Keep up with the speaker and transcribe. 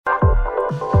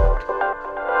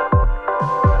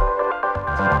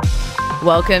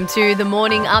Welcome to the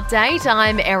Morning Update.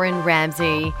 I'm Erin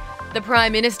Ramsey. The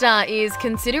Prime Minister is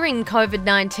considering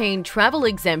COVID-19 travel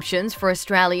exemptions for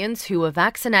Australians who are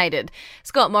vaccinated.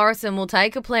 Scott Morrison will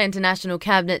take a plan to National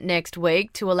Cabinet next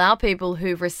week to allow people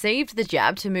who've received the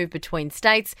jab to move between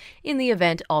states in the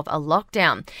event of a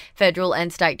lockdown. Federal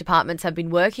and state departments have been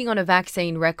working on a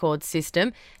vaccine record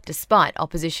system, despite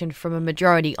opposition from a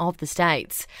majority of the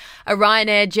states. A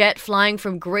Ryanair jet flying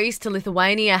from Greece to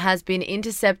Lithuania has been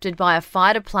intercepted by a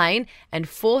fighter plane and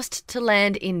forced to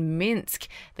land in Minsk.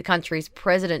 The country's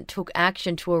president took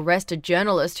action to arrest a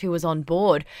journalist who was on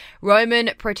board. Roman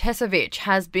Protasevich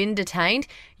has been detained.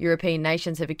 European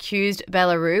nations have accused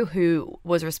Belarus, who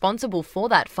was responsible for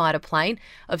that fighter plane,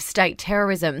 of state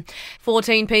terrorism.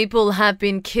 14 people have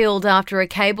been killed after a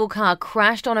cable car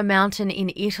crashed on a mountain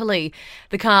in Italy.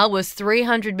 The car was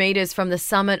 300 metres from the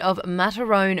summit of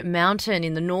Matterhorn Mountain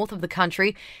in the north of the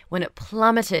country when it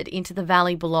plummeted into the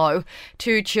valley below.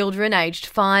 2 children aged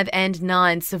 5 and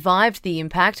 9 survived the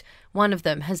impact. One of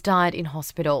them has died in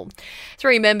hospital.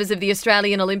 3 members of the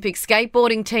Australian Olympic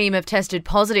skateboarding team have tested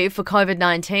positive for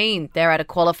COVID-19. They're at a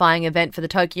qualifying event for the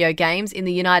Tokyo Games in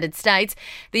the United States.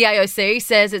 The AOC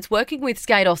says it's working with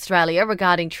Skate Australia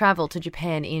regarding travel to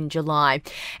Japan in July.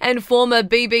 And former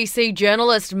BBC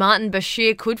journalist Martin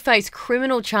Bashir could face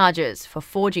criminal charges for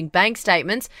forging bank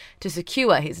statements to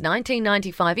secure his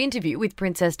 1995 interview with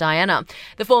Princess Diana.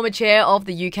 The former chair of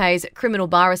the UK's Criminal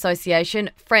Bar Association,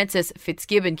 Francis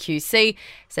Fitzgibbon QC,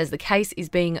 says the case is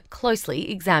being closely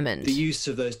examined. The use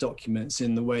of those documents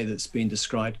in the way that's been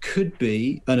described could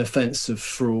be an offence of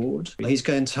fraud. He's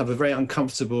going to have a very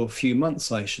uncomfortable few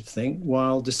months, I should think,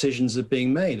 while decisions are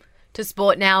being made. To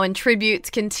sport now, and tributes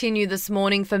continue this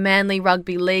morning for Manly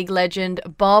Rugby League legend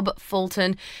Bob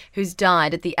Fulton, who's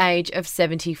died at the age of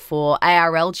 74.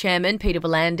 ARL chairman Peter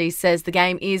V'landys says the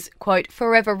game is, quote,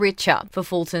 forever richer for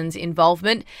Fulton's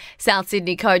involvement. South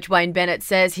Sydney coach Wayne Bennett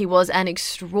says he was an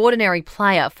extraordinary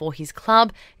player for his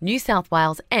club, New South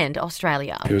Wales and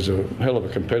Australia. He was a hell of a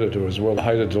competitor as well.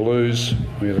 Hated to lose.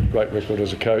 We had a great record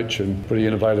as a coach and pretty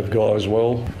innovative guy as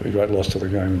well. A great loss to the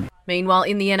game. Meanwhile,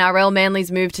 in the NRL,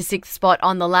 Manly's moved to 6th spot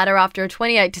on the ladder after a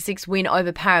 28-6 win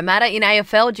over Parramatta. In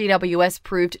AFL, GWS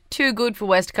proved too good for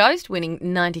West Coast, winning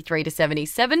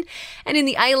 93-77. And in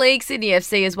the A-League, Sydney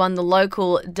FC has won the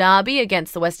local derby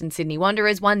against the Western Sydney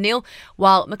Wanderers 1-0,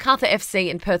 while Macarthur FC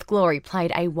and Perth Glory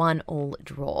played a 1-1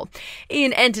 draw.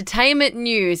 In entertainment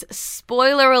news,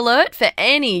 spoiler alert for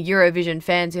any Eurovision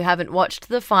fans who haven't watched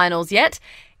the finals yet,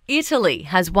 Italy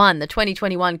has won the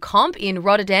 2021 comp in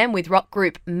Rotterdam with rock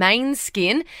group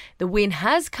Måneskin. The win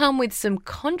has come with some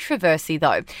controversy,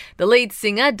 though. The lead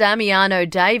singer, Damiano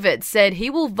David, said he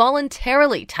will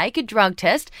voluntarily take a drug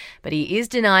test, but he is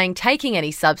denying taking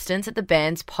any substance at the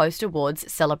band's post-awards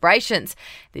celebrations.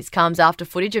 This comes after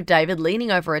footage of David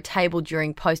leaning over a table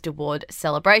during post-award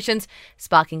celebrations,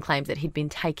 sparking claims that he'd been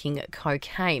taking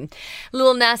cocaine.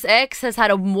 Lil Nas X has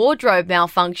had a wardrobe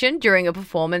malfunction during a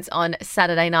performance on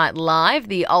Saturday Night Live.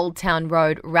 The Old Town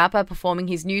Road rapper performing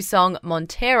his new song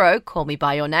Montero, Call Me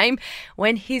By Your Name,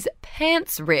 when his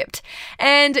pants ripped.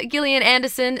 And Gillian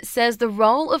Anderson says the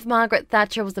role of Margaret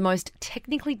Thatcher was the most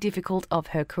technically difficult of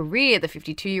her career. The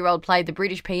 52-year-old played the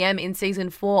British PM in season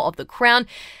 4 of The Crown,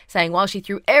 saying while she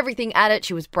threw everything at it,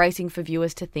 she was bracing for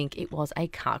viewers to think it was a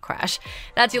car crash.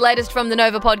 That's your latest from the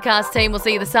Nova podcast team. We'll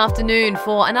see you this afternoon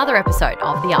for another episode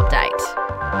of The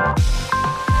Update.